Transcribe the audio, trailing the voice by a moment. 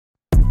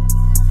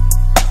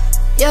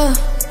Yeah.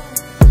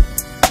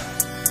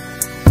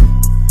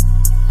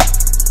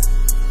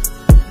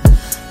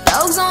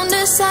 Dogs on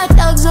this side,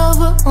 dogs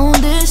over on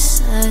this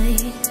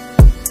side.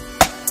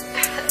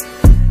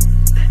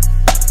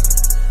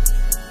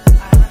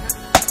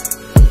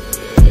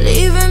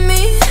 Leaving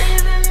me,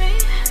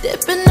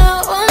 dipping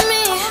out on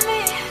me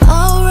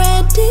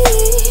already.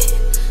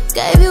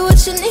 Gave you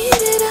what you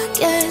needed, I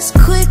guess,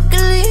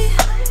 quickly.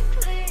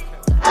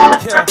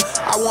 Yeah,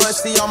 I wanna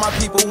see all my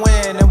people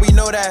win, and we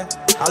know that.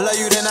 I love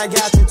you, then I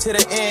got you to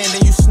the end,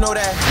 and you know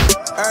that.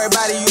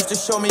 Everybody used to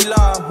show me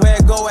love, where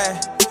it go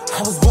at.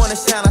 I was born to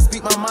shine, I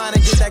speak my mind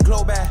and get that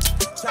glow back.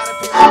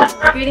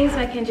 Greetings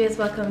my kindreds,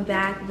 welcome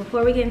back.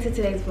 Before we get into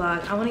today's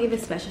vlog, I want to give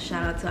a special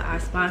shout out to our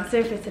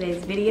sponsor for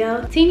today's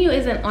video. Temu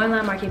is an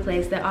online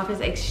marketplace that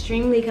offers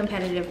extremely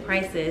competitive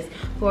prices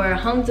for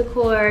home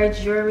decor,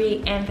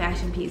 jewelry, and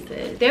fashion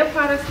pieces. Their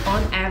products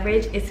on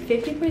average is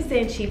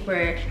 50%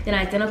 cheaper than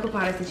identical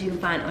products that you can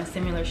find on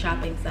similar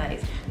shopping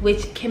sites,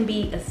 which can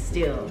be a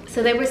steal.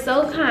 So they were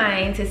so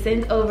kind to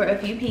send over a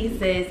few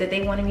pieces that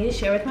they wanted me to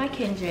share with my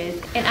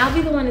kindreds, and I'll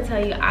be the one to tell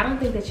you I don't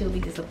think that you'll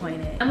be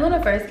disappointed. I'm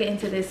gonna first get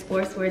into this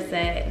sportswear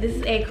set. This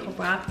is a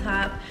crop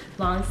top,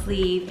 long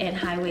sleeve, and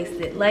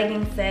high-waisted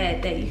legging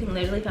set that you can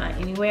literally find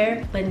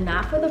anywhere, but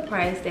not for the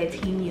price that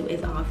Temu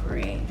is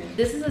offering.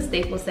 This is a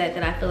staple set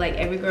that I feel like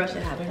every girl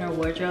should have in her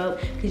wardrobe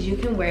because you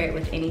can wear it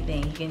with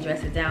anything. You can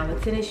dress it down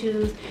with tennis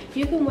shoes,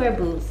 you can wear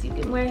boots, you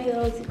can wear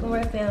heels, you can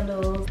wear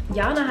sandals.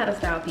 Y'all know how to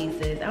style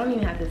pieces. I don't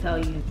even have to tell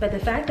you. But the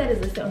fact that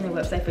it's listed on their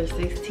website for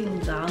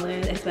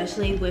 $16,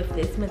 especially with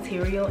this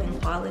material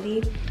and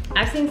quality,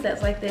 I've seen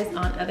sets like this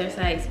on other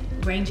sites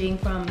ranging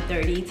from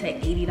 $30 to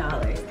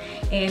 $80,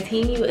 and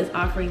Temu is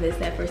offering this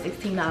set for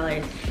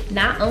 $16,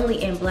 not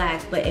only in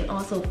black but in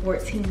also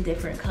 14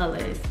 different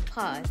colors.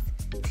 Pause.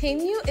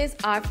 Temu is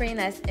offering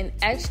us an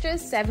extra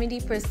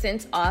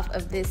 70% off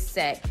of this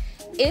set.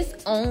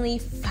 It's only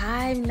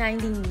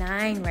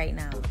 $5.99 right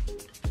now.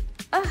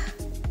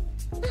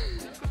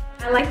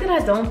 I like that I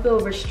don't feel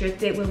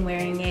restricted when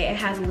wearing it. It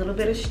has a little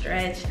bit of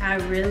stretch. I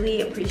really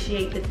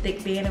appreciate the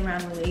thick band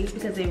around the waist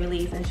because it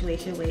really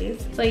accentuates your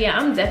waist. So yeah,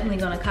 I'm definitely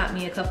gonna cop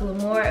me a couple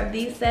of more of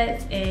these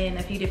sets in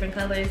a few different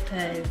colors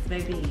because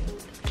baby,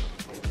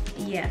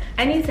 yeah.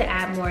 I need to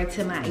add more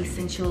to my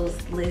essentials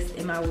list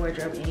in my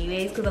wardrobe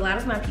anyways, because a lot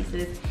of my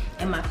pieces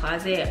in my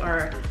closet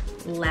are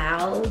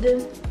loud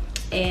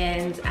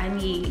and I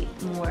need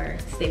more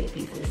stable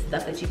pieces,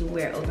 stuff that you can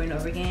wear over and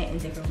over again in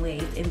different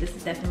ways, and this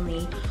is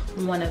definitely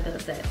one of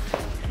those sets.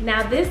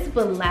 Now this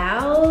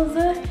blouse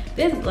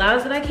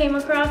that I came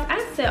across, I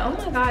said, oh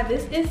my god,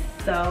 this is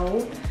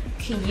so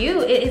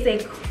cute. It is a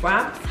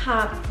crop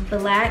top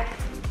black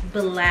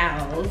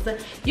blouse.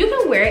 You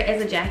can wear it as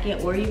a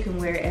jacket or you can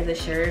wear it as a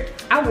shirt.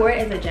 I wore it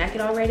as a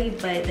jacket already,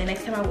 but the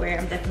next time I wear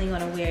it, I'm definitely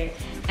gonna wear it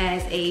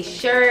as a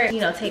shirt,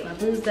 you know, take my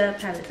blues up,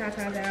 have the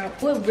tatas out.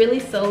 What really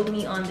sold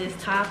me on this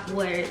top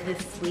were the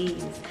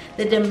sleeves,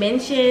 the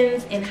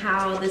dimensions and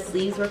how the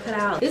sleeves were cut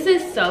out. This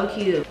is so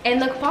cute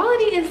and the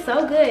quality is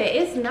so good.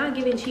 It's not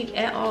giving cheap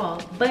at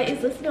all, but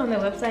it's listed on their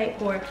website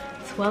for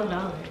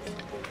 $12.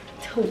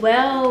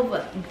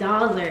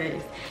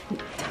 $12.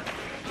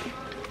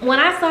 When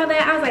I saw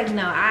that, I was like,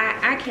 no,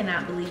 I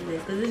cannot believe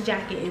this because this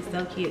jacket is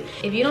so cute.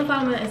 If you don't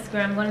follow me on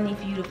Instagram, I'm gonna need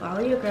for you to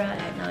follow your girl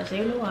at Noir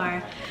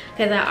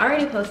because I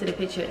already posted a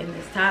picture in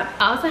this top.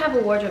 I also have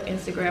a wardrobe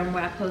Instagram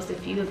where I post a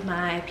few of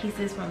my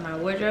pieces from my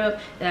wardrobe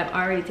that I've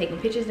already taken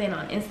pictures in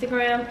on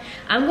Instagram.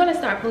 I'm gonna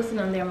start posting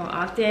on there more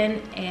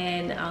often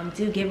and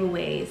do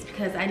giveaways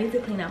because I need to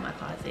clean out my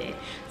closet.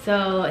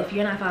 So if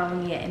you're not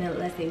following me yet in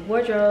Let's Say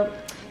Wardrobe,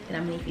 then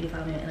I'm gonna need for you to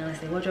follow me in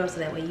Let's Say Wardrobe so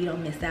that way you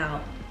don't miss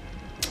out.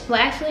 Well,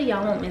 actually,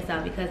 y'all won't miss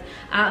out because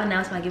I'll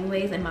announce my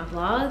giveaways in my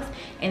vlogs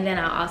and then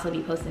I'll also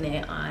be posting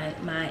it on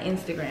my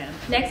Instagram.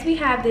 Next, we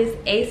have this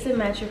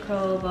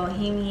asymmetrical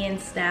Bohemian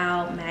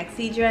style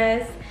maxi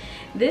dress.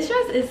 This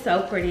dress is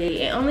so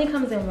pretty. It only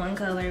comes in one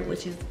color,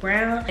 which is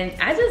brown, and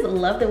I just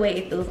love the way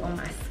it feels on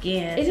my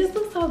skin. It just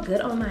looks so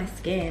good on my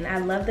skin. I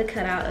love the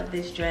cutout of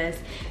this dress.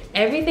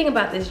 Everything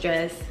about this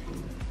dress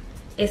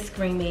is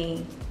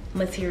screaming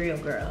material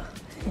girl.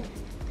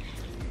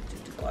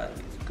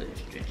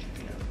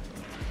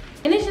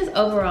 And it's just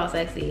overall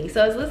sexy.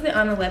 So it's listed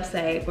on the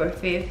website for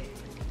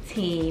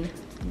 $15.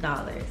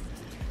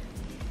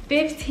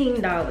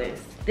 $15.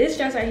 This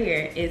dress right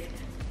here is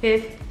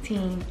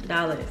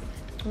 $15.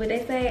 What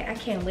they say? I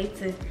can't wait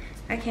to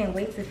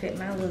fit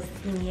my little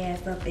skinny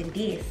ass up in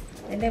this.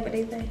 Isn't that what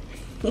they say?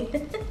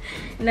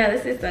 No,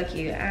 this is so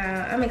cute.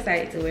 I'm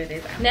excited to wear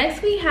this.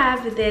 Next we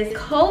have this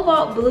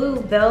cobalt blue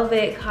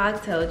velvet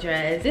cocktail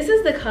dress. This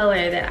is the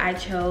color that I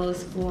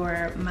chose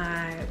for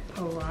my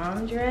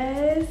prom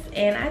dress,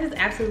 and I just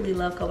absolutely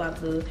love cobalt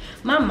blue.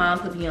 My mom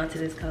put me onto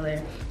this color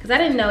because I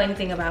didn't know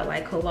anything about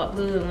like cobalt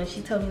blue, and when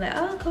she told me like,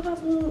 oh, cobalt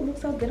blue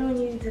looks so good on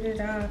you,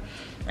 da-da-da,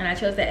 and I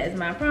chose that as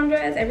my prom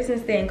dress. Ever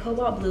since then,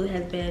 cobalt blue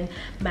has been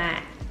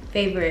my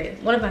favorite,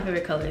 one of my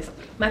favorite colors.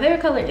 My favorite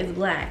color is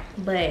black,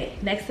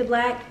 but next to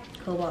black,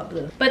 cobalt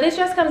blue. But this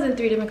dress comes in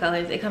 3 different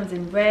colors. It comes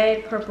in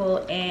red,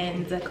 purple,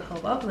 and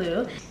cobalt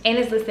blue, and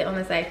it's listed on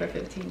the site for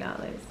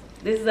 $15.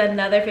 This is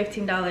another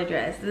 $15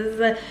 dress. This is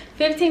a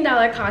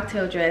 $15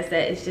 cocktail dress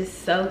that is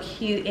just so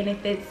cute, and it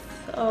fits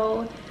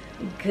so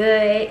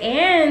good.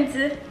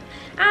 And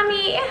I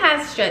mean, it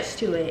has stretch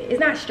to it. It's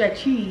not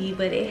stretchy,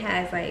 but it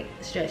has like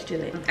stretch to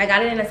it. I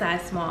got it in a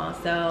size small,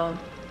 so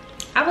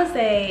I would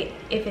say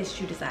it fits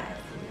true to size.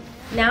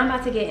 Now I'm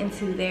about to get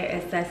into their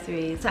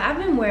accessories. So I've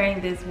been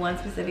wearing this one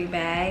specific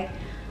bag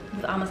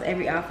with almost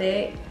every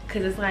outfit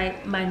because it's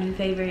like my new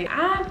favorite.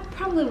 I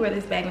probably wear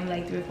this bag maybe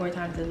like 3 or 4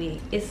 times a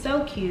week. It's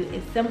so cute,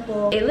 it's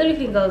simple. It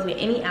literally goes with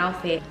any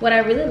outfit. What I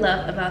really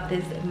love about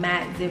this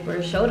matte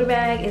zipper shoulder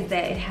bag is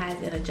that it has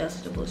an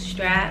adjustable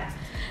strap.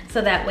 So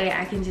that way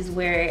I can just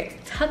wear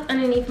it tucked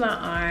underneath my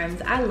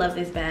arms. I love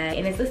this bag,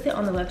 and it's listed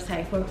on the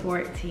website for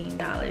 $14.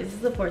 This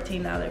is a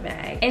 $14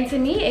 bag. And to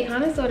me, it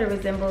kind of sort of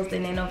resembles the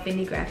Nano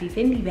Fendi Graphy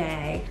Fendi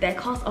bag that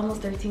costs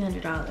almost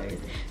 $1,300.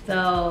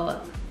 So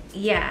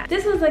yeah,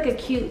 this was like a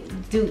cute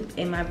dupe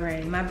in my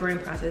brain. My brain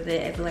processed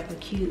it as like a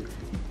cute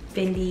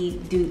Fendi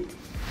dupe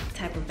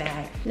type of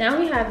bag. Now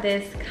we have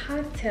this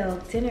cocktail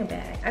dinner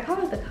bag. I call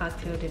it the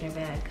cocktail dinner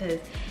bag because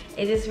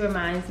it just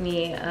reminds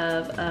me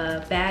of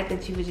a bag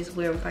that you would just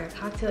wear with like a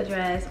cocktail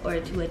dress or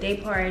to a day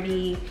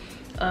party,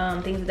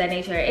 things of that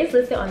nature. It's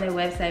listed on their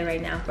website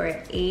right now for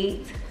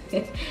 $8.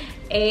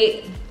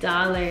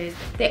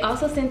 They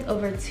also sent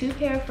over 2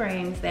 pair of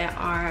frames that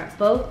are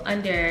both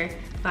under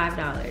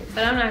 $5.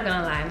 But I'm not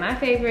gonna lie, my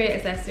favorite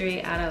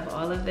accessory out of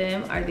all of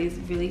them are these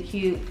really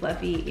cute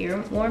fluffy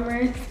ear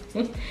warmers.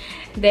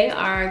 They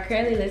are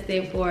currently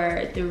listed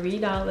for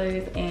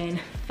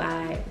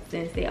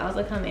 $3.05. They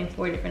also come in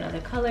 4 different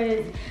other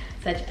colors,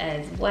 such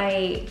as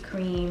white,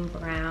 cream,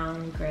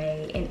 brown,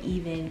 gray, and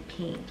even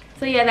pink.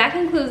 So yeah, that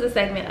concludes the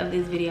segment of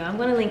this video. I'm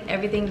gonna link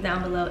everything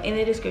down below in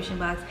the description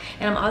box,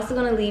 and I'm also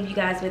gonna leave you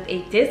guys with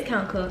a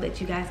discount code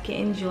that you guys can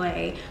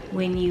enjoy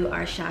when you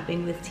are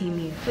shopping with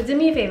Temu. So do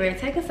me a favor,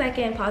 take a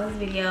second, pause this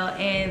video,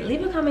 and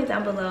leave a comment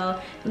down below,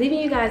 leaving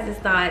you guys'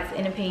 thoughts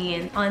and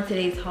opinions on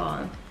today's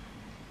haul.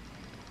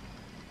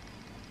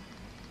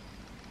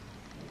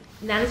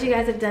 Now that you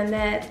guys have done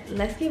that,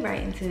 let's get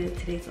right into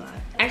today's vlog.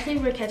 Actually,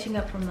 we're catching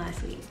up from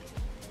last week.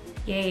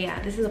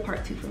 Yeah, this is a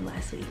part 2 from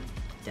last week.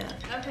 Duh.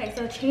 Okay,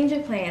 so change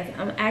of plans.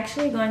 I'm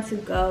actually going to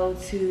go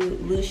to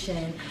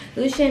Ruched.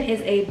 Ruched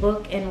is a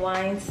book and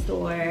wine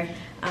store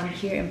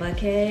here in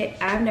Buckhead.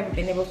 I've never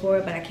been there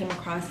before, but I came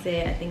across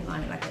it, I think,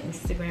 on like an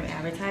Instagram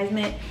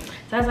advertisement.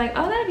 So I was like,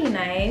 oh, that'd be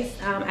nice.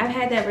 I've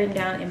had that written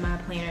down in my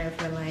planner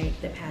for like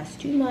the past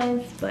 2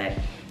 months, but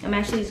I'm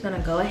actually just gonna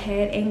go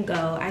ahead and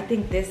go. I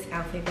think this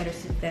outfit better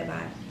suit that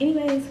vibe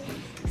anyways.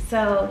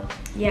 So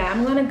yeah,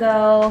 I'm gonna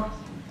go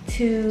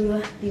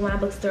to the wine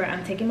bookstore.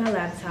 I'm taking my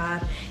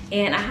laptop,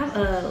 and I have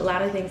a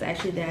lot of things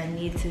actually that I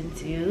need to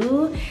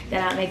do,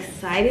 that I'm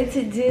excited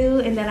to do,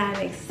 and that I'm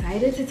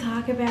excited to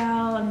talk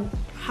about.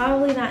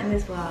 Probably not in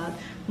this vlog,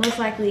 most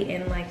likely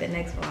in like the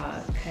next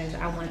vlog, because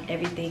I want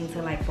everything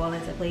to like fall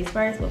into place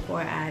first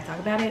before I talk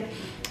about it.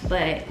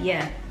 But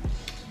yeah,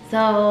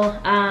 so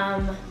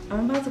I'm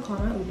about to call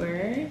my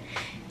Uber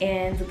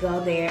and go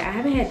there. I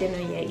haven't had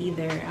dinner yet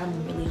either.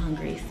 I'm really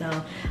hungry,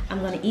 so I'm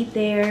gonna eat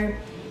there.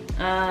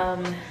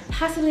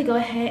 Possibly go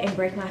ahead and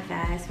break my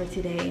fast for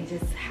today and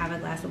just have a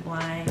glass of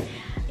wine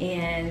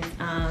and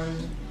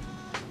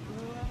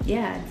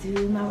yeah,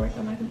 do my work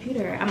on my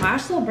computer. I'm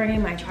also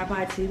bringing my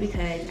tripod too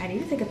because I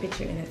need to take a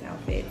picture in this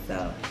outfit.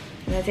 So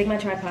I'm gonna take my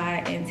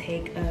tripod and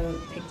take a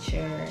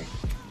picture.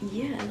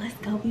 Yeah, let's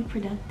go be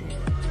productive.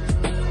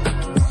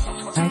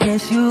 I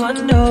guess you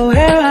wonder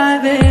where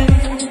I've been.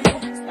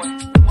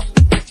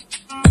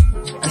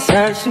 I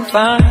search to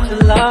find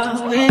the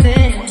love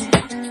within.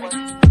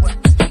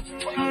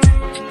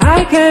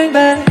 I came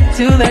back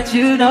to let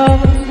you know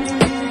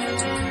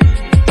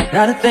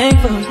got a thing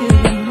for you,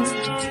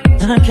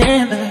 and I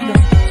can't let go.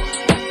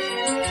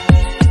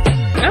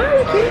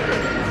 Oh, cute.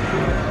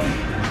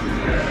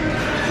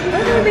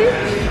 Okay, bitch.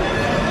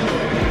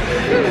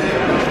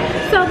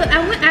 So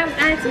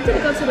I attempted to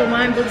go to the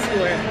wine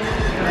bookstore.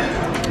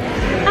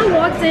 I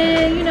walked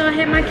in, you know, I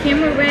had my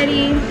camera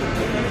ready.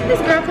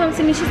 This girl comes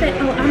to me, she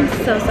said, oh, I'm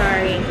so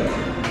sorry.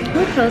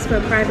 We're closed for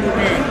a private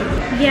event.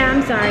 Yeah,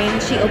 I'm sorry.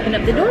 And she opened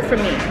up the door for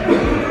me.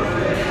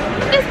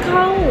 It's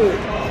cold.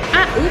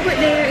 I Ubered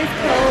there. It's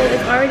cold.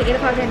 It's already 8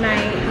 o'clock at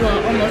night.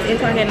 Well, almost 8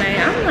 o'clock at night.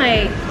 I'm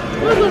like,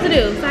 what am I supposed to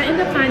do? So I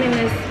ended up finding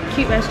this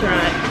cute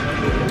restaurant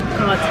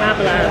called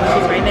Tabla, which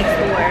is right next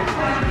door.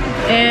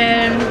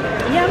 And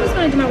yeah, I'm just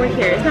going to do my work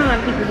here. There's not a lot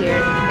of people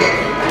here.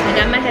 I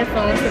got my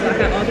headphones to block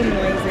out all the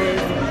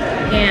noises.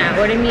 And I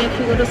ordered me a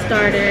cute little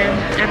starter,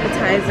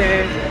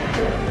 appetizer.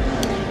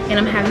 And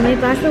I'm having me a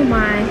glass of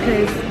wine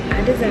because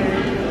I deserve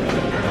it.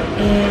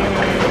 And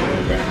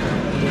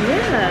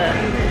yeah.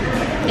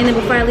 And then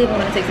before I leave, I'm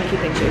gonna take some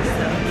cute pictures. So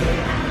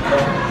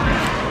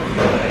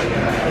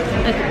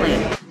I can play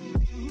it.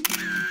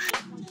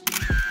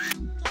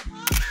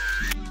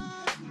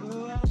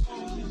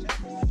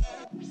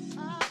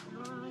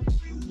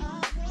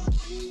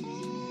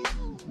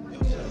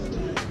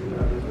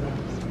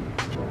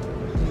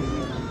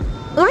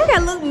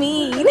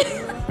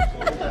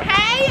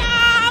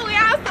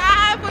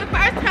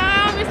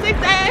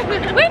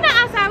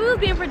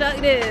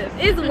 negative.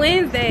 It's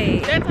Wednesday.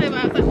 That time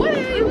I was like, what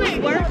are you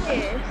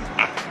Working.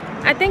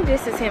 I think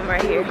this is him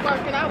right here.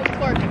 working? I was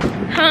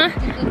twerking. Huh?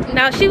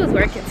 No, she was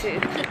working too.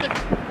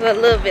 A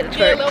little bit of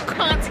Get a twerk. little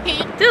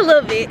content. Just a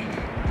little bit.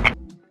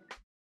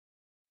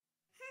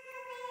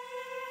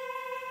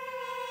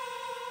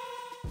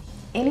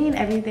 Any and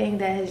everything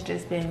that has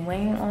just been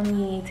weighing on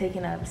me,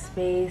 taking up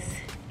space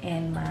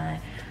in my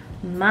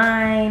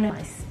mind,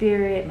 my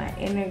spirit, my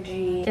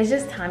energy, it's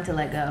just time to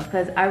let go,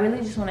 because I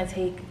really just want to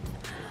take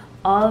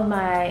all of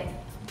my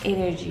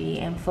energy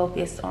and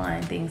focus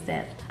on things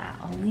that I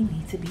only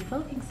need to be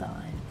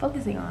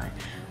focusing on,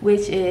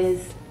 which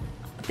is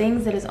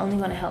things that is only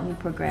going to help me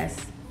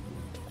progress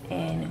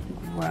and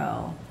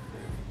grow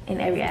in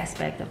every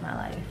aspect of my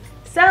life.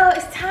 So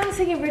it's time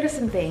to get rid of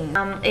some things.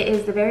 It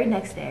is the very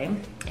next day,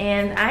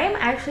 and I am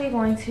actually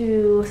going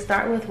to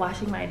start with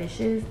washing my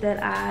dishes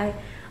that I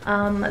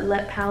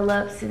let pile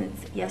up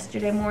since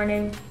yesterday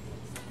morning.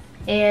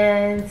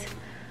 And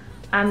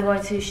I'm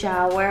going to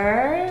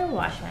shower,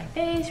 wash my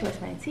face, brush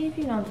my teeth,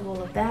 you know, do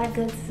all of that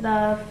good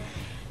stuff.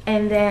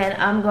 And then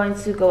I'm going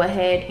to go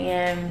ahead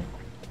and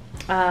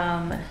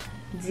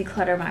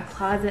declutter my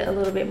closet a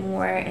little bit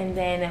more. And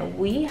then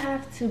we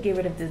have to get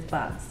rid of this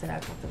box that I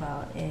talked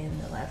about in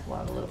the last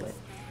vlog a little bit.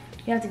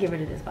 You have to get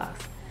rid of this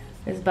box.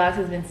 This box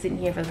has been sitting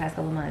here for the past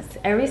couple months.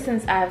 Ever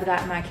since I've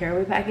got my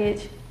carry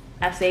package,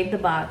 I've saved the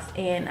box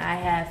and I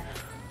have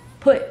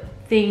put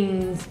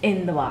things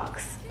in the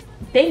box,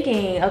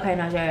 thinking, okay,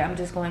 now Jerry, I'm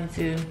just going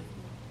to,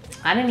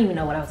 I didn't even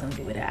know what I was going to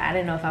do with it. I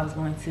didn't know if I was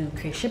going to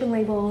create a shipping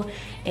label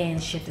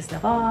and ship the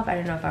stuff off. I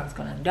didn't know if I was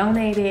going to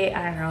donate it.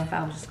 I didn't know if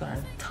I was just going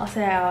to toss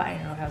it out. I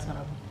didn't know if I was going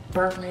to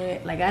burn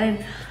it. Like I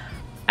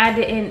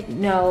didn't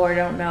know or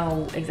don't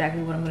know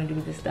exactly what I'm going to do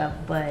with this stuff,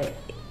 but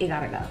it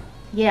gotta go.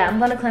 Yeah, I'm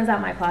going to cleanse out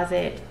my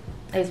closet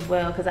as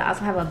well, because I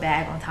also have a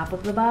bag on top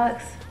of the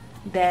box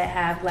that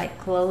have like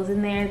clothes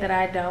in there that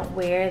I don't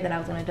wear that I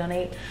was gonna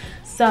donate.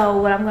 So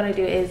what I'm gonna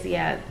do is,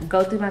 yeah,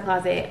 go through my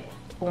closet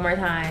one more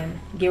time,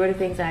 get rid of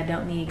things that I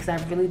don't need, because I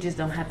really just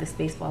don't have the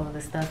space for all of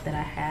the stuff that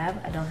I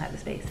have. I don't have the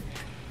space.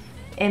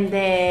 And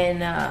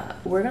then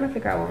we're gonna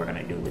figure out what we're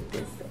gonna do with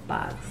this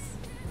box.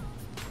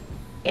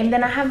 And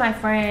then I have my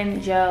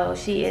friend Jo.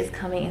 She is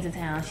coming into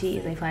town. She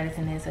is a flight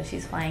attendant, so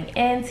she's flying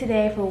in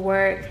today for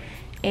work.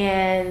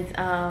 And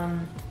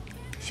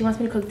she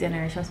wants me to cook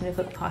dinner. She wants me to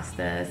cook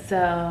pasta.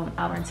 So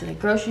I'll run to the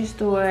grocery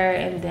store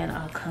and then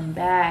I'll come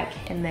back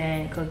and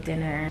then cook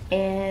dinner.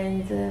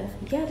 And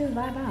yeah, just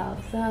vibe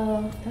out.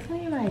 So that's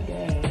gonna be my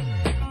day.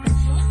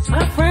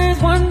 My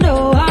friends wonder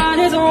what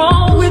is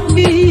wrong with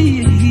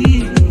me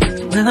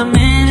when I'm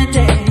in a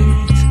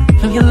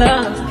daze from your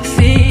love, you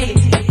see.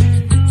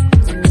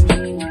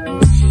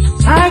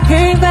 I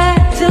came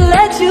back to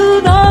let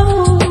you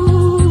know,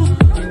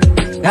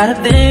 gotta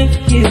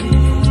thank you,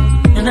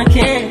 and I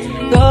can't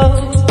go.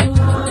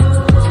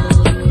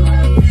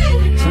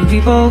 Some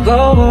people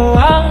go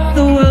around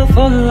the world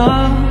for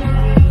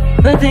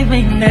love, but they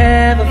may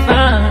never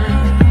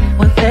find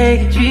what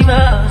they dream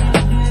of.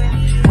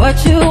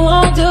 What you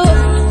won't do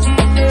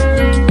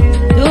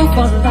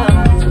for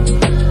love.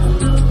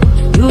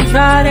 You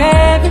tried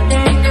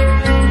everything,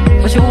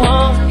 but you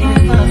won't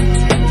give up.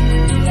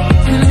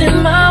 And in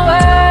my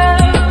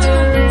world,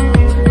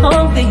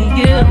 only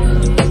you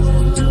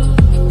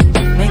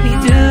make me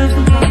do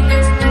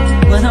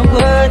what I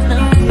would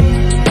not do.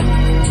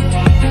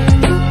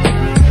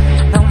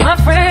 Now my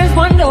friends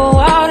wonder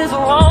what is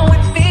wrong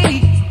with me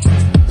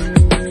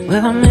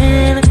when I'm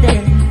in a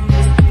day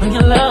when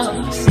your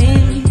love you see.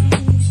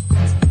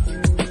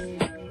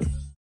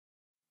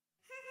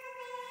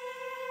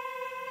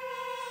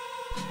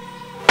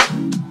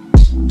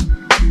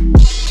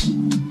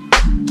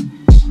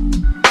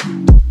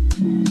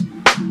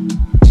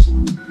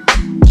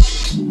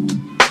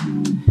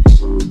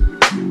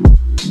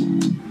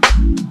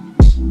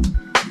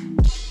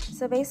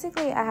 So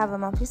basically, I have a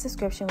monthly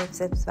subscription with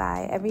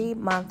Sportswear. Every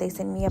month, they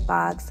send me a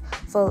box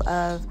full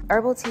of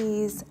herbal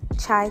teas,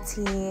 chai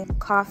tea,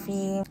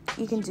 coffee.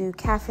 You can do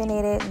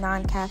caffeinated,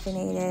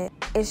 non-caffeinated.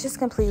 It's just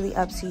completely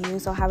up to you.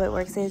 So how it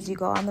works is you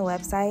go on the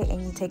website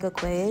and you take a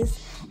quiz,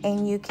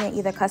 and you can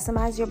either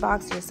customize your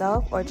box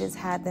yourself or just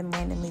have them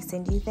randomly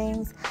send you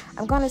things.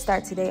 I'm going to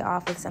start today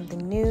off with something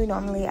new.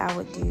 Normally, I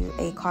would do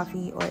a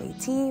coffee or a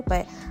tea,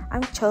 but I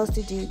chose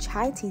to do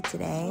chai tea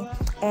today,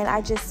 and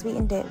I just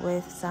sweetened it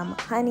with some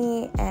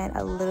honey and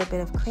a little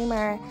bit of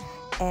creamer,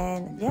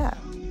 and yeah,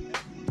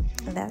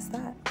 and that's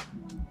that.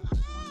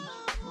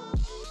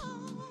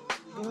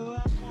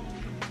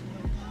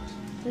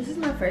 This is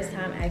my first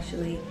time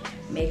actually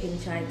making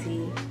chai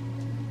tea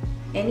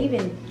and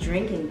even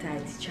drinking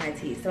chai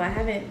tea. So I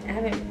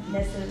haven't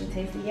necessarily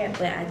tasted it yet,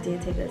 but I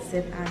did take a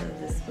sip out of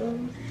the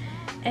spoon,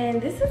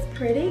 and this is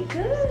pretty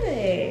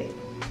good.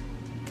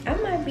 I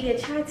might be a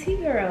chai tea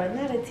girl and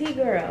not a tea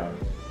girl.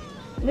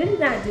 We did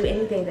not do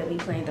anything that we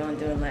planned on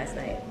doing last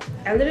night.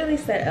 I literally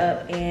set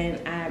up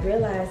and I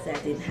realized that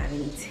I didn't have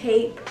any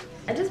tape.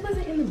 I just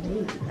wasn't in the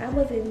mood. I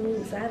wasn't in the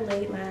mood, so I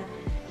laid my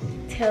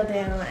tail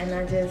down and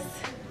I just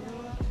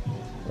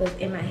was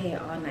in my head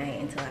all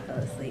night until I fell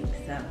asleep.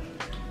 So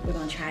we're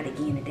gonna try it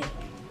again today.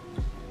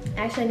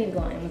 Actually, I need to go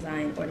on Amazon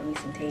and order me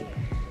some tape.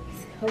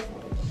 So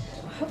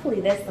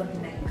hopefully that's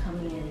something that can come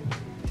in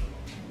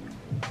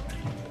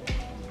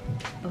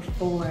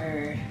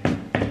before,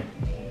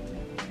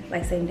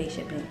 like, same day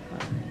shipping.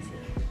 Hold on, let me see.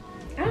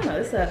 I don't know,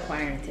 this is an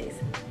acquiring taste.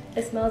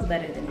 It smells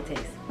better than it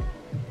tastes.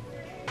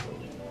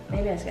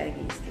 Maybe I just gotta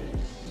get used to it.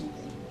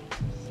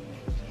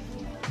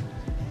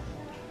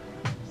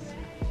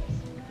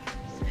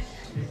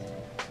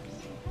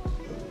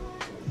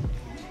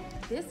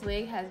 This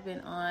wig has been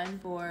on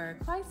for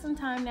quite some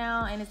time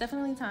now, and it's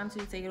definitely time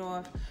to take it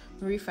off,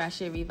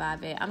 refresh it,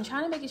 revive it. I'm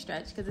trying to make it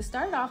stretch because it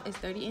started off as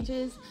 30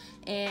 inches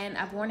and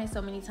I've worn it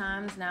so many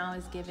times now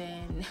it's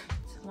given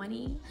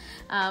 20.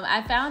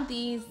 I found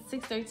these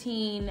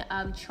 613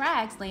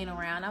 tracks laying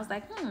around. I was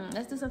like,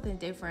 let's do something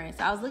different.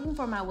 So I was looking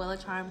for my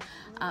Wella Charm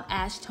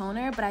ash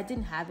toner, but I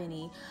didn't have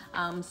any.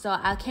 So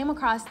I came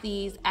across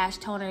these ash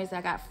toners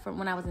I got from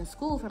when I was in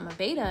school from a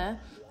beta.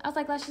 I was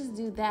like, let's just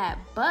do that.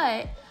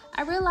 But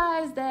I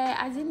realized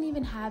that I didn't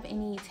even have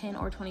any 10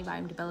 or 20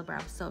 volume developer.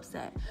 I was so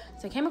upset.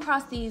 So I came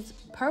across these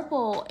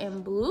purple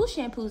and blue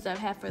shampoos that I've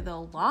had for the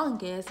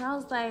longest. And I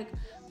was like,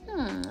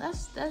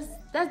 let's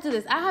do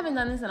this. I haven't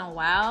done this in a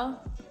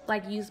while,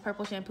 like use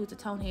purple shampoo to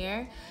tone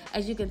hair,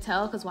 as you can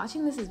tell, because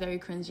watching this is very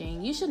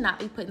cringing. You should not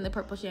be putting the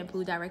purple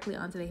shampoo directly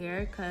onto the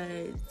hair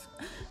because,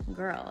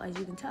 girl, as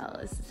you can tell,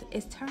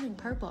 it's turning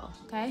purple,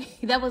 okay?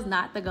 That was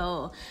not the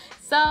goal.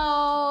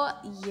 So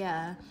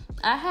yeah,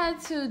 I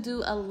had to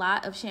do a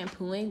lot of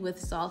shampooing with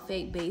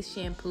sulfate based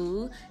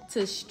shampoo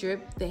to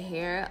strip the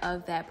hair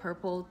of that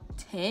purple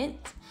tint.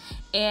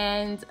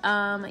 And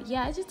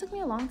yeah, it just took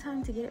me a long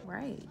time to get it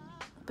right.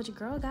 But your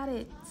girl got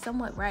it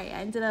somewhat right. I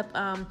ended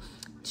up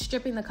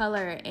stripping the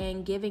color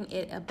and giving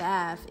it a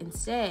bath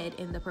instead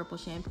in the purple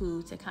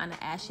shampoo to kind of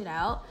ash it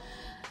out.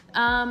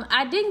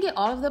 I didn't get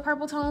all of the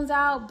purple tones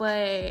out,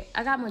 but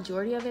I got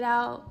majority of it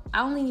out.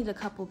 I only need a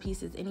couple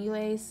pieces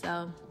anyway,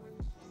 so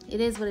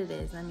it is what it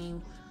is. I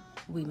mean,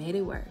 we made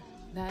it work,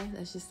 okay?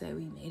 Let's just say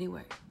we made it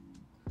work.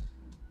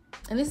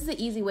 And this is an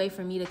easy way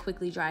for me to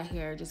quickly dry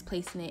hair, just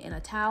placing it in a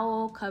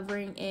towel,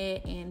 covering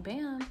it, and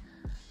bam.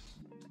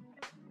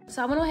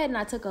 So I went ahead and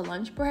I took a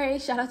lunch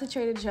break. Shout out to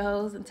Trader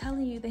Joe's. I'm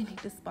telling you, they need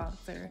to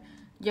sponsor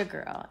your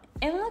girl.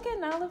 And look at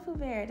Nala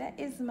Foubert. That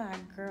is my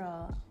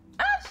girl.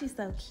 Ah, she's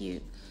so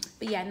cute.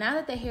 But yeah, now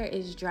that the hair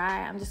is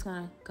dry, I'm just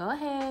gonna go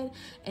ahead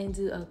and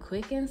do a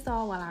quick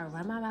install while I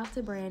run my mouth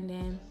to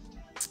Brandon.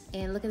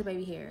 And look at the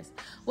baby hairs.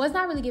 Well, it's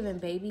not really giving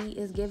baby,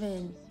 it's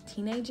giving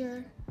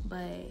teenager,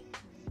 but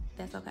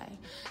that's okay.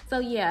 So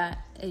yeah,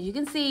 as you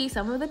can see,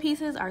 some of the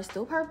pieces are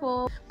still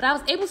purple, but I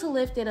was able to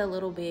lift it a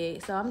little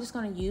bit. So I'm just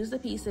gonna use the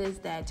pieces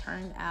that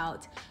turned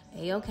out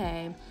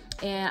a-okay,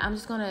 and I'm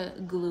just gonna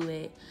glue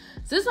it.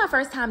 So this is my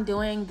first time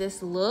doing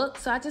this look,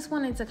 so I just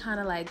wanted to kind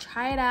of like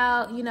try it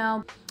out, you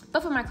know.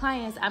 But for my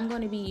clients, I'm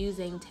going to be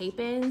using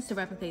tape-ins to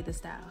replicate the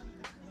style.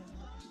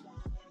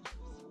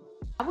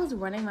 I was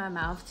running my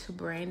mouth to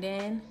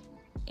Brandon,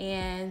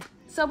 and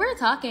so we're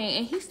talking,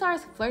 and he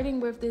starts flirting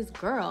with this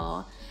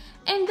girl,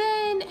 and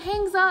then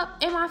hangs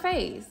up in my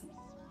face.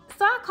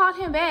 So I called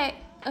him back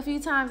a few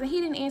times, and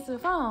he didn't answer the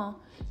phone.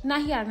 Now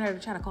he got a nerve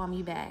to try to call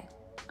me back.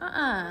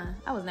 I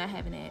was not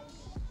having it.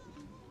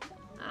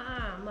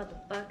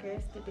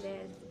 Motherfucker, stupid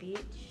ass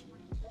bitch.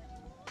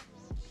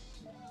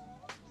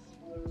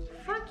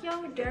 Fuck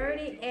your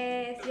dirty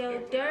ass, your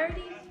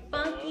dirty,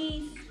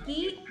 funky,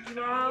 skeet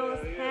draws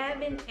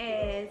having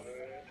ass,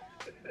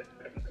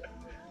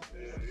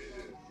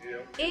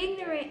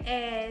 ignorant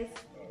ass,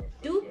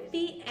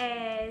 doofy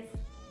ass.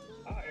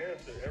 I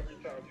answer every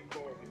time you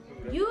call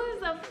me too. You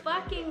is a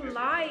fucking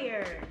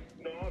liar.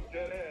 No, I'm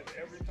dead ass.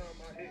 Every time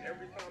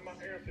I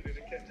answered it,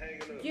 it kept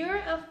hanging up. You're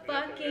a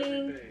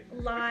fucking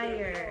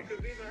liar. Cause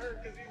even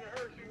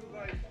her, she was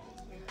like.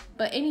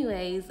 But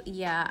anyways,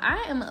 yeah,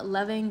 I am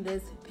loving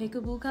this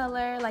peekaboo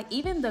color. Like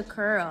even the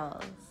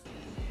curls.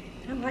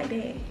 I like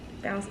that.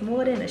 Bounce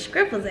more than a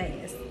scripple's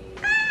ass.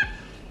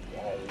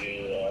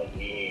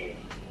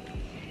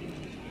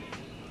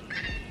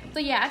 So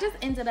yeah, I just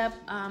ended up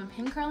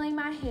pin curling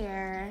my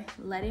hair,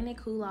 letting it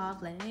cool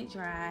off, letting it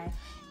dry.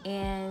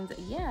 And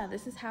yeah,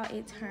 this is how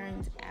it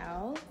turned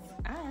out.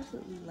 I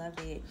absolutely love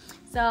it.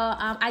 So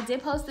I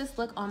did post this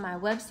look on my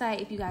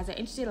website if you guys are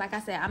interested. Like I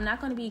said, I'm not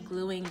going to be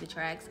gluing the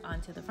tracks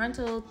onto the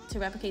frontal to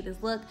replicate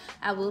this look.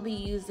 I will be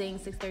using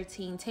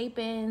 613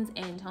 tape-ins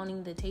and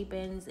toning the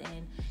tape-ins,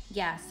 and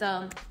yeah,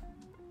 so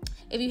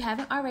if you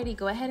haven't already,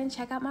 go ahead and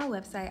check out my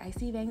website,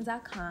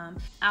 icbangs.com.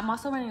 I'm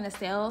also running a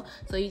sale,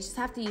 so you just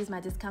have to use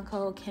my discount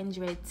code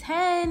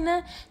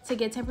Kendra10 to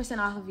get 10%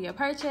 off of your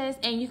purchase.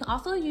 And you can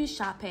also use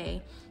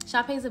ShopPay.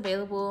 ShopPay is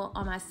available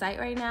on my site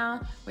right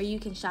now, where you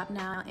can shop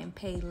now and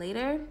pay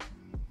later.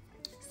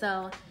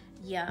 So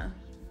yeah.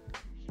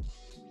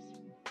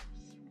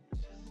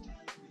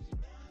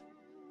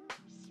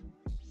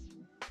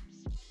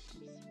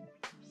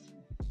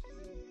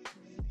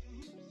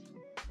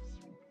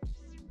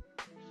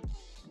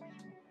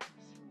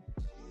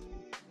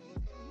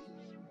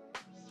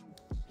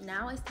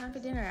 Now it's time for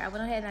dinner. I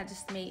went ahead and I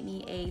just made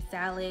me a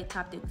salad,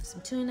 topped it with some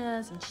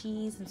tuna, some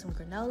cheese, and some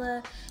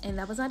granola, and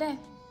that was my day.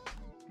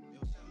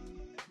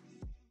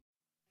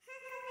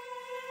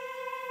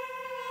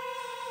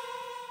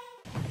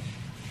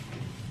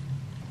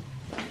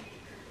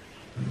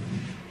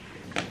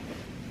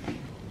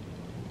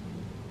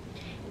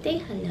 Say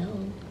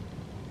hello.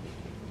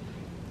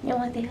 You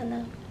want to say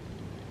hello?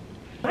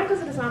 When I go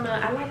to the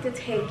sauna, I like to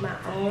take my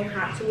own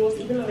hot tools,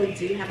 even though they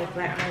do have a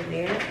flat iron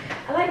there.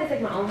 I like to take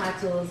my own hot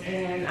tools,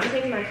 and I'm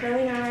taking my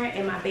curling iron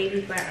and my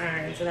baby flat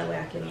iron, so that way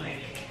I can like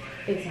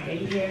fix my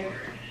baby hair.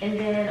 And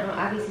then I'm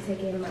obviously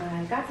taking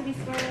my got to be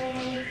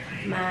spray,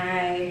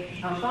 my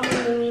foam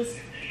mousse,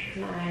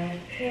 my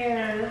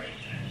hair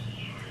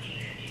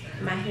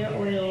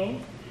oil,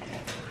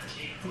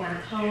 my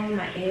comb,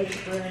 my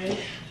edge brush,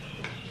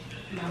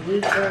 my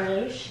root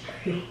brush,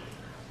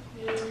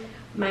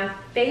 my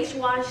face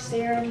wash,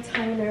 serum,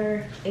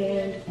 toner,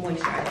 and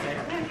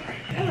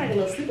moisturizer. I'm like a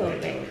little sleepover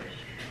baby.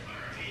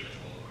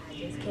 I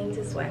just came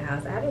to Sweat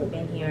House. I haven't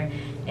been here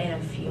in a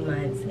few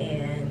months,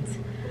 and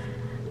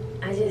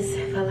I just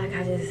felt like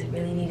I just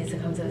really needed to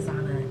come to the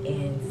sauna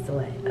and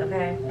sweat,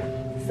 okay?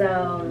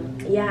 So,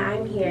 yeah,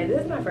 I'm here.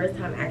 This is my first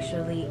time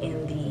actually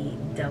in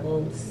the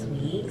double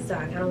suite, so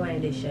I kind of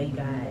wanted to show you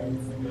guys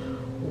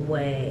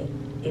what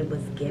it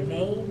was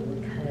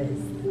giving, because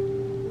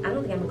I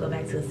don't think I'm gonna go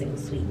back to a single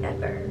suite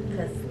ever,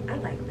 because I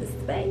like the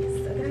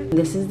space, okay?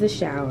 This is the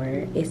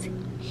shower. It's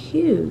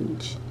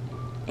huge.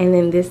 And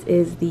then this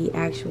is the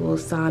actual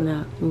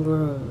sauna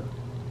room.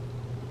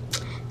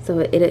 So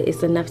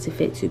it's enough to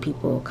fit 2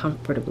 people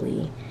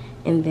comfortably.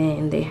 And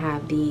then they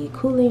have the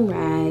cooling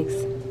rags,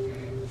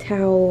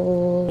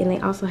 towel, and they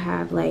also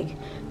have like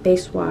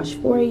face wash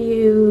for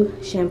you,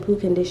 shampoo,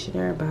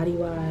 conditioner, body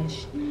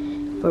wash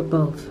for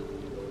both.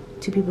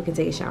 2 people can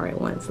take a shower at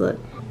once, look.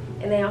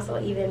 And they also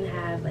even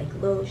have like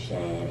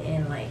lotion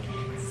and like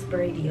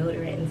spray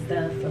deodorant and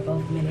stuff for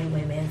both men and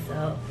women.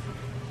 So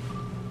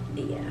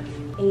yeah,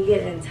 and you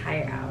get an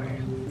entire hour.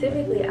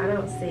 Typically I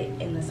don't sit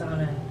in the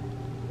sauna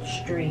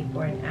straight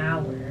for an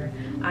hour.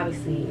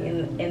 Obviously,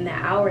 and the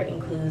hour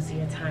includes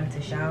your time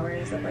to shower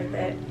and stuff like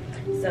that.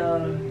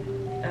 So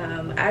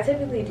I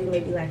typically do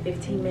maybe like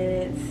 15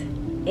 minutes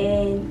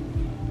in,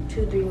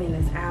 2-3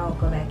 minutes out,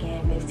 go back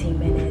in, 15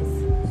 minutes,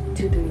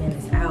 2-3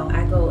 minutes out.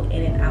 I go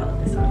in and out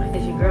of the sauna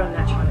because your girl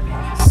not trying to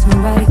pass.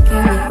 Somebody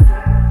give me,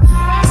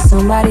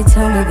 somebody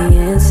tell me the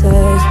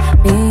answers.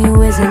 Me and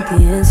you isn't the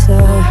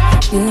answer.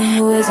 Me and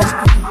you isn't.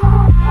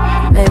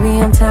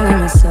 Maybe I'm telling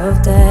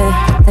myself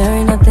that there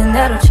ain't nothing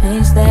that'll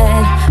change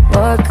that.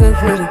 What good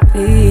would it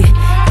be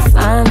if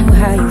I knew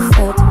how you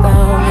felt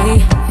about me?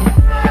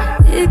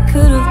 Yeah. It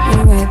could have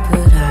been right,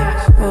 but I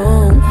was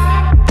wrong.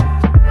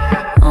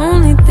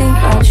 Only think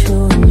about you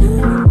and you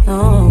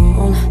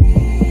alone.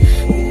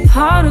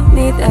 Part of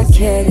me that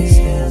cared is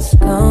just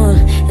gone,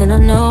 and I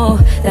know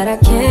that I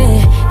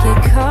can't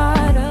get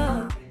caught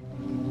up.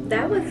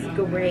 That was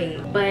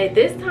great, but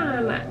this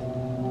time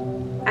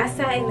I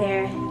sat in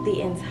there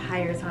the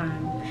entire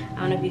time. I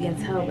don't know if you can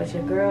tell, but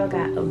your girl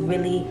got a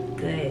really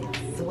good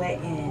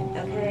sweat in,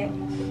 okay?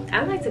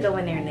 I like to go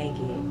in there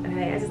naked,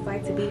 okay? I just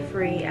like to be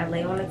free. I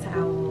lay on a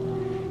towel.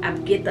 I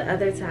get the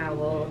other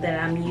towel that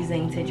I'm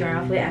using to dry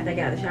off with after I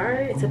got out of the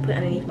shower to put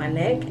underneath my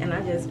neck, and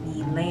I just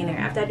be laying there.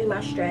 After I do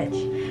my stretch,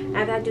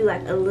 after I do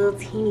like a little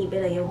teeny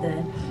bit of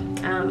yoga,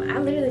 I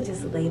literally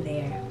just lay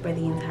there for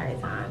the entire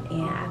time,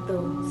 and I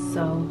feel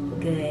so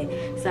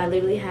good. So I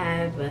literally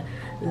have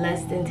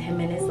less than 10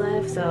 minutes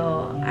left,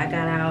 so I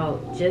got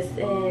out just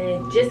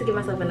to give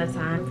myself enough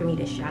time for me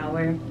to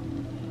shower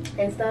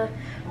and stuff.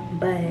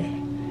 But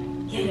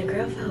yeah, your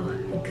girl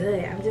felt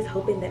good. I'm just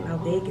hoping that my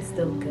wig is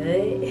still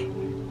good.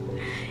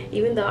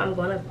 Even though I'm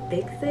gonna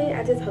fix it,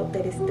 I just hope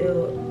that it's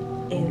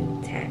still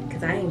intact,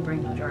 because I ain't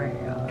bring no dryer,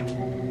 y'all.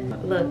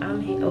 Look,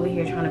 I'm over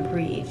here trying to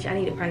preach. I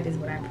need to practice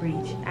what I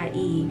preach,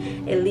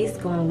 i.e. at least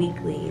going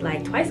weekly.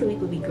 Like twice a week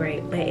would be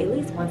great, but at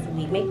least once a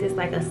week. Make this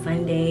like a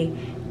Sunday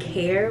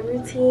care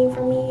routine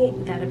for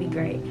me. That'd be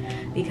great,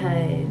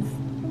 because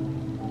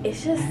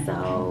it's just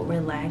so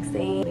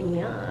relaxing.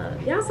 Yeah,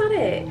 y'all saw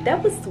that?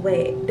 That was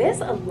sweat.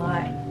 That's a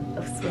lot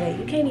of sweat.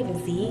 You can't even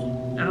see.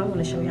 I don't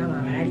want to show y'all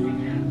my body,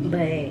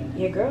 but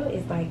your girl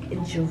is like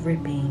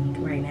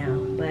dripping right now.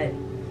 But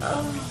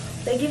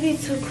they give you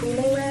 2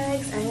 cooling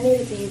rags. I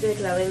needed to use it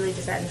because I literally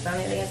just sat in the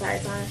sauna the entire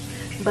time.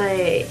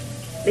 But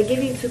they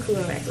give you 2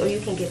 cooling rags, or you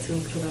can get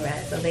 2 cooling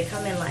rags. So they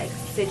come in like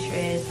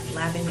citrus,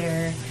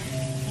 lavender,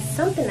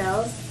 something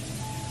else,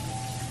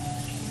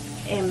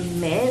 and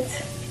mint.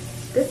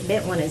 This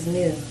mint one is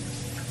new.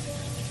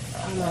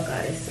 Oh my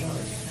god, it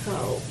smells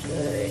so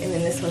good. And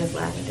then this one is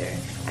lavender.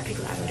 I picked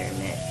lavender and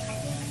mint.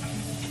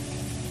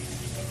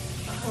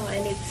 Oh,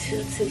 and the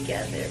 2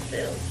 together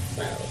feels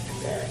so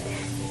good.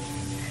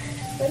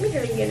 Let me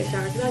hurry and get in the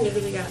shower because I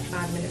literally got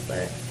 5 minutes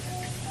left.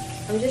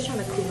 I'm just trying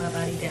to cool my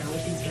body down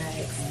with these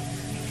rags.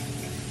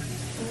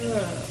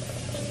 Oh,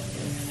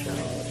 so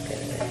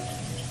good.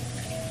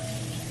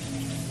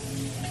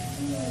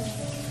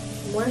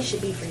 One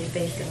should be for your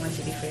face and one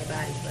should be for your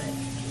body, but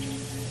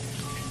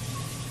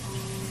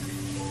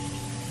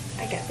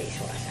got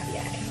facial wash. I'll be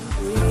alright.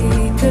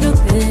 We could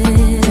have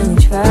been, and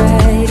we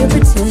try to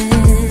pretend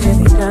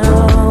every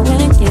now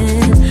and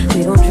again. We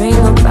don't dream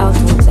about,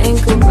 don't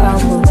think about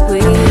what we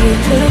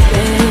could have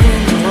been.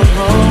 I'm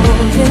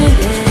holding it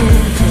in,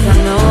 'cause I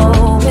know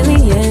in the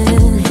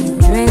end, you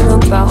dream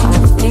about, I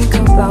think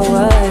about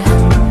what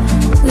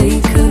we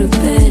could have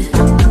been.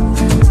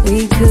 We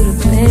could have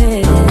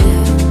been,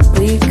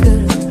 we could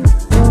have.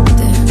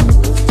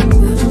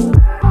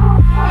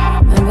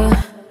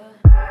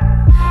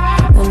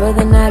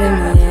 Remember the night in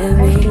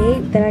Miami? I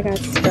hate that I got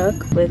stuck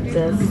with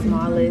the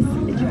smallest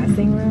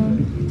dressing room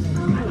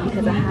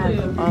because I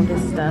have all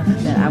this stuff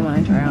that I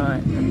want to try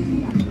on,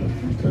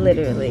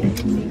 literally.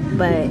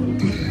 But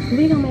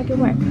we gonna make it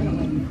work.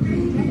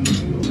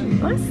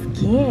 My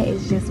skin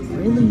is just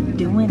really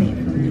doing it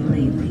for me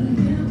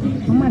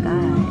lately. Oh my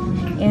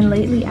god! And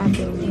lately I've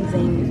been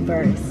using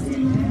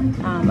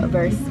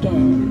Verse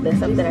Skin, the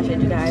stuff that I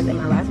showed you guys in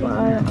my last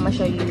vlog. I'm gonna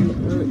show you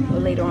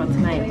later on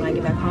tonight when I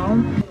get back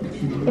home.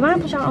 If I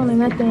don't put y'all on or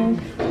nothing,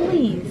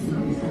 please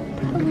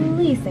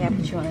say I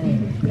put you on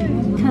it,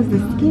 because the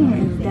skin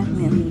is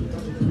definitely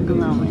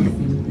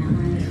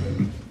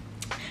glowing.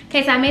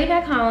 Okay, so I made it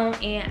back home,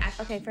 and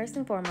okay, first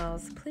and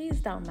foremost, please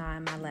don't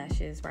mind my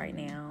lashes right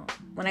now.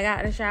 When I got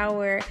in the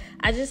shower,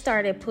 I just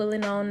started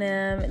pulling on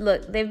them.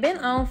 Look, they've been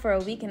on for a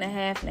week and a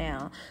half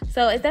now,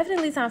 so it's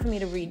definitely time for me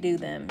to redo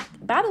them.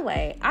 By the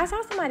way, I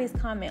saw somebody's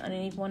comment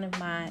underneath one of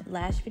my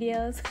lash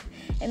videos,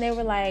 and they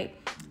were like,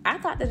 I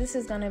thought that this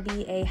was gonna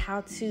be a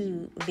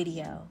how-to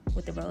video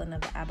with the rolling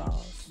of the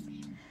eyeballs.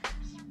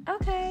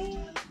 Okay,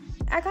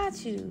 I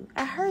got you.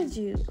 I heard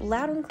you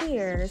loud and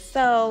clear.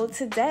 So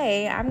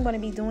today I'm going to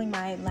be doing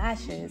my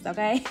lashes,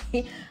 okay?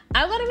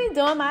 I'm going to be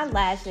doing my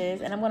lashes,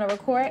 and I'm going to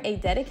record a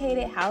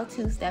dedicated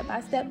how-to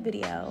step-by-step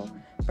video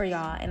for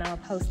y'all, and I'll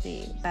post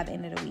it by the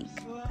end of the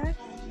week, okay?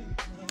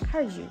 I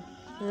heard you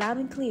loud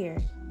and clear,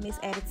 Miss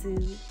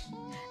Attitude.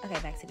 Okay,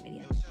 back to the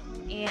video.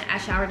 And I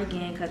showered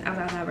again because I was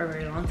outside for a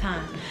very long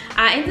time.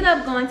 I ended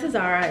up going to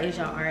Zara, as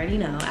y'all already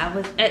know. I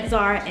was at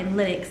Zara and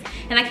Leggings,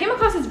 and I came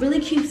across this really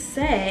cute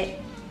set.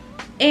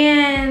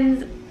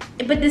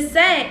 But the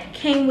set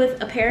came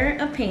with a pair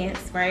of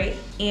pants, right,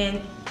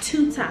 and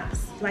 2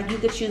 tops. Like, you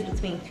could choose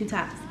between 2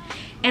 tops.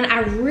 And I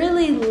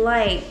really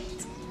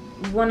liked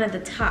one of the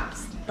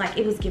tops. Like,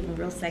 it was giving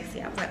real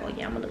sexy. I was like, oh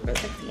yeah, I'm gonna look real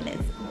sexy in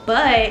this.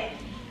 But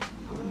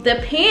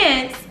the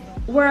pants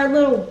were a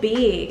little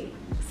big.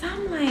 So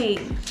I'm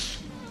like,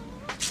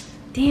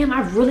 damn,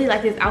 I really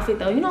like this outfit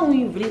though. You know when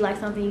you really like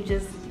something, you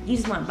just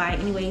want to buy it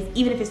anyways,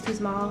 even if it's too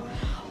small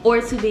or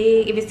too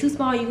big. If it's too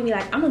small, you can be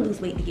like, I'm gonna lose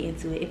weight to get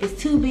into it. If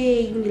it's too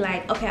big, you can be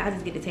like, okay, I'll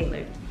just get it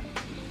tailored.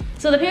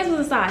 So the pants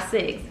was a size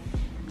 6.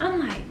 I'm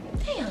like,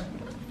 damn.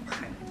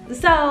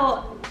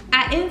 So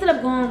I ended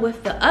up going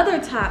with the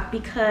other top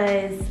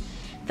because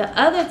the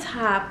other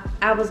top,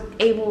 I was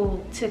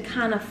able to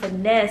kind of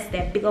finesse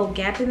that big old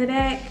gap in the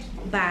back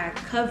by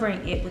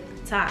covering it with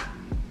the top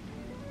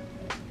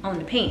on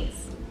the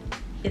pants,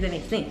 if that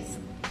makes sense.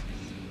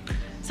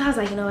 So I was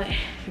like, you know what,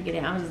 forget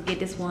it, I'm gonna just get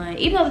this one.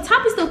 Even though the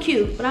top is still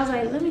cute, but I was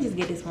like, let me just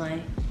get this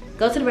one.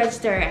 Go to the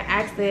register, I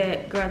asked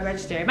the girl at the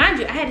register. Mind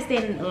you, I had to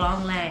stand in a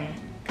long line,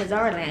 because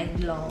our line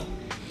is long.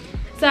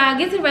 So I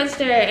get to the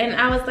register, and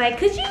I was like,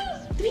 do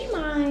you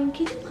mind,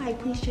 could you like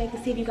please check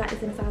and see if you got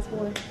this in a size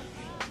 4?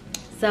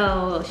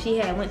 So she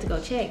had went to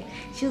go check.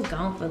 She was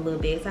gone for a little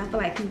bit, so I feel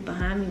like people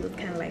behind me was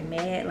kind of like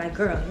mad, like,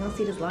 girl, you don't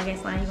see this long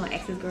ass line, you gonna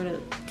ask this girl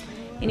to.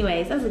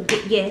 Anyways, I was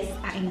like, yes,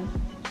 I am.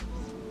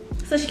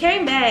 So she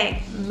came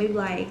back maybe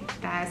like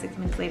 5-6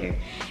 minutes later,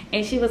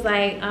 and she was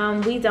like,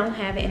 we don't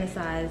have it in the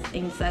size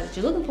that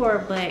you're looking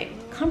for, but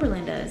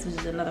Cumberland does, which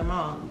is another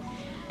mall.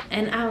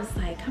 And I was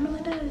like,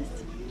 Cumberland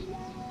does?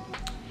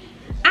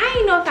 I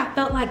didn't know if I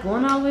felt like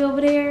going all the way over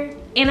there.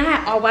 And I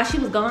had, while she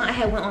was gone, I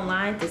had went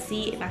online to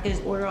see if I could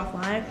just order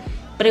offline,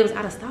 but it was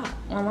out of stock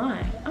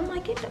online. I'm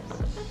like, get the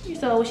fuck out of here.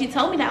 So when she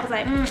told me that, I was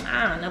like,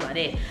 I don't know about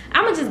that.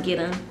 I'm gonna just get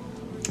them.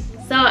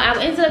 So I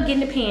ended up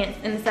getting the pants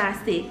in the size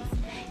 6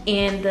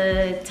 and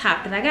the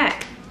top that I got.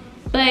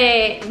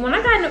 But when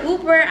I got in the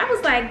Uber, I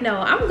was like, no,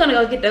 I'm gonna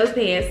go get those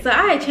pants. So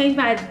I had changed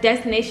my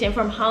destination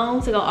from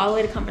home to go all the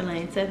way to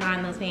Cumberland to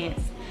find those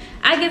pants.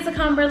 I get to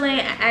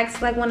Cumberland, I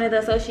asked like one of the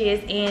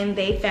associates, and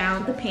they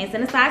found the pants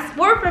in a size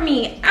 4 for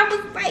me. I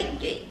was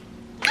like,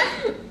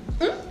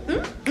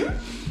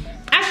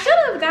 I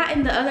should have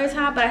gotten the other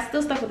top, but I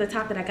still stuck with the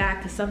top that I got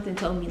because something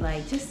told me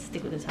like, just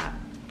stick with the top.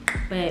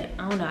 But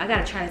I don't know, I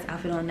gotta try this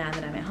outfit on now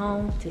that I'm at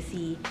home to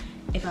see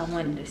if I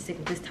wanted to stick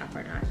with this top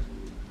or not.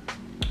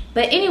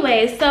 But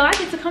anyway, so I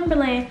get to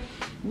Cumberland.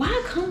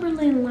 Why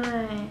Cumberland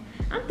line?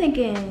 I'm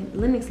thinking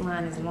Lennox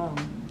line is long.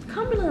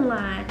 Cumberland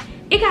line,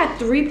 it got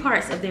 3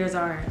 parts of their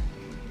Zara.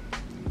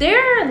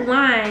 Their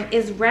line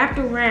is wrapped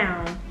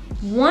around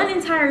one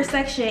entire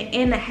section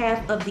and a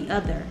half of the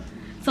other.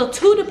 So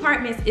 2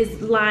 departments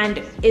is lined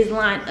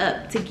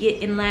up to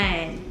get in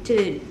line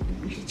to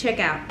check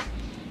out.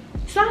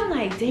 So I'm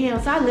like,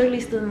 damn. So I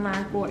literally stood in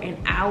line for an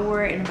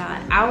hour and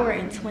about an hour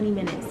and 20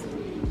 minutes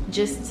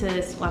just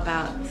to swap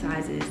out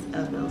sizes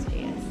of those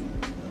pants.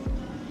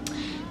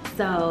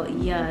 So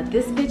yeah,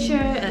 this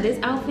picture of this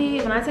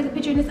outfit, when I take a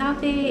picture in this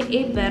outfit,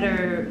 it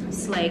better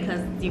slay,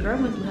 because your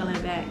girl went through hell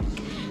and back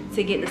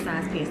to get the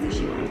size pants that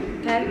she wants,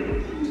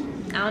 okay?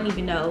 I don't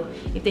even know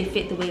if they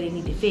fit the way they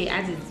need to fit.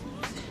 I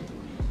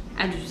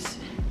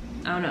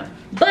don't know.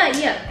 But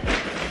yeah,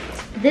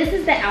 this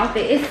is the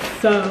outfit.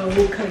 It's so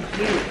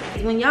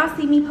cute. When y'all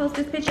see me post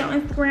this picture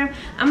on Instagram,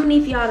 I'm gonna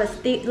need for y'all to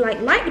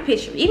like the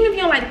picture. Even if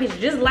you don't like the picture,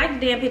 just like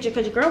the damn picture,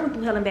 because your girl went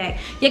through hell and back.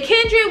 Your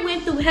Kendra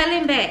went through hell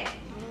and back.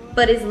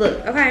 But it's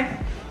look, okay?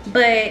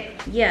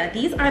 But yeah,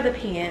 these are the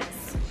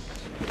pants.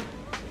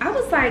 I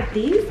was like,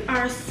 these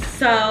are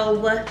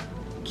so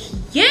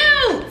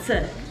cute.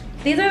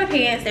 These are the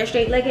pants. They're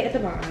straight legged at the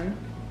bottom.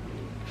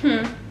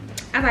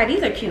 I was like,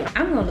 these are cute.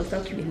 I'm gonna look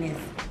so cute in this.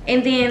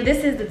 And then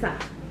this is the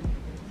top.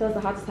 So it's a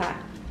halter top.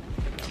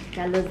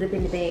 Got a little zip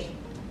in the back.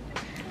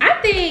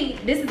 I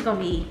think this is gonna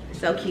be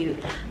so cute.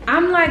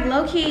 I'm like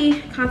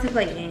low-key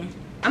contemplating.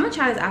 I'm gonna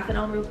try this outfit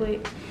on real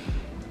quick.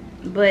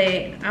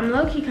 But I'm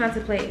low-key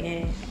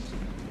contemplating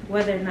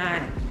whether or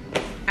not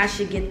I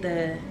should get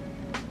the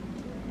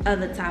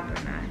other top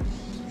or not.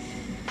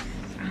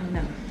 I don't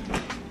know.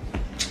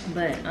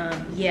 But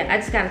yeah, I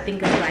just gotta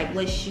think of like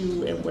what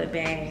shoe and what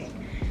bag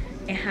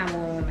and how I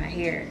want my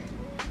hair.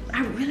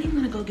 I really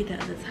wanna go get the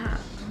other top.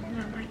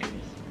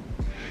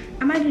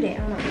 I might do that,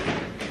 I don't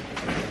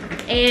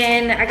know.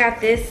 And I got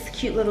this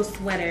cute little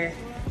sweater.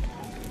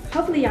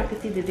 Hopefully y'all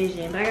can see the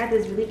vision, but I got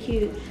this really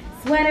cute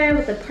sweater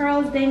with the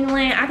pearls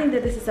dangling. I think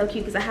that this is so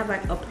cute because I have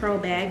like a pearl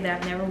bag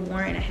that I've never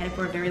worn and I had it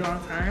for a very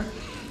long time.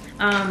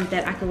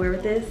 That I could wear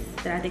with this,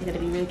 that I think that'd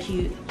be really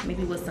cute.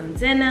 Maybe with some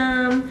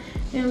denim,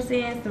 you know what I'm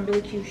saying? Some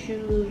really cute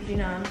shoes, you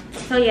know.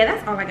 So yeah,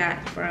 that's all I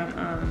got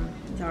from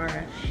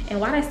Zara. And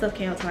why that stuff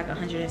came out to like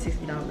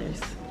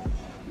 $160.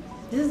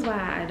 This is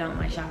why I don't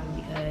like shopping,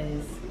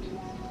 because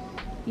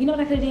you know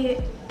what I could've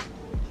did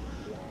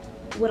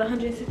with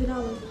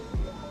 $160?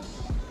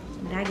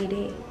 Baggy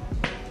did.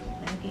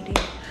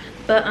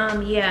 But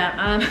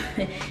yeah,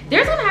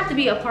 there's gonna have to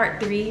be a part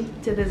 3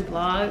 to this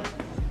vlog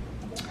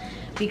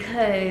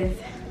because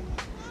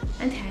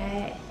I'm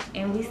tired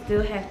and we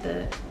still got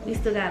a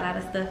lot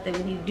of stuff that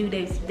we need to do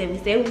that we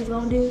said we was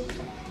gonna do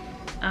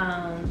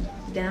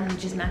that I'm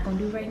just not gonna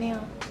do right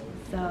now.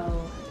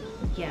 So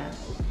yeah,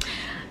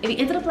 if you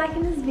ended up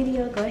liking this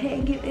video, go ahead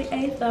and give it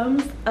a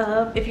thumbs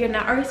up. If you're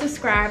not already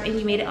subscribed and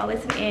you made it all the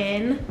way to the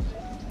end,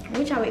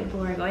 what y'all waiting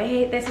for? Go ahead,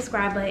 hit that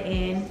subscribe button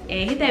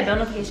and hit that bell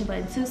notification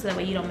button too, so that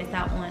way you don't miss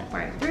out on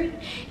part 3.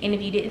 And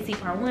if you didn't see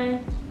part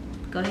 1,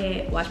 go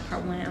ahead, watch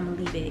part 1. I'm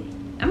gonna leave it.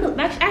 I'm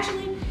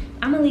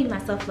gonna leave my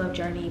self-love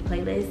journey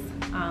playlist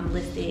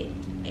listed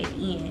at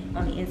the end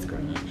on the end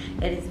screen of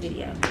this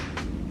video.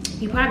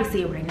 You probably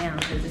see it right now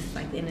because this is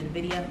like the end of the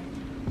video.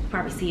 You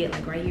probably see it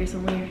like right here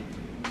somewhere.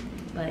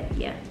 But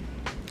yeah,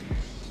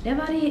 that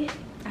about it.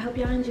 I hope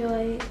y'all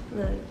enjoyed.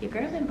 Look, your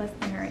girl been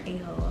busting her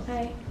a-hole,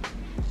 okay?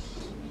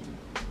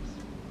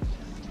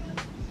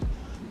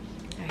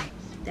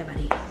 That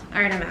about it.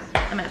 All right,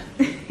 I'm out.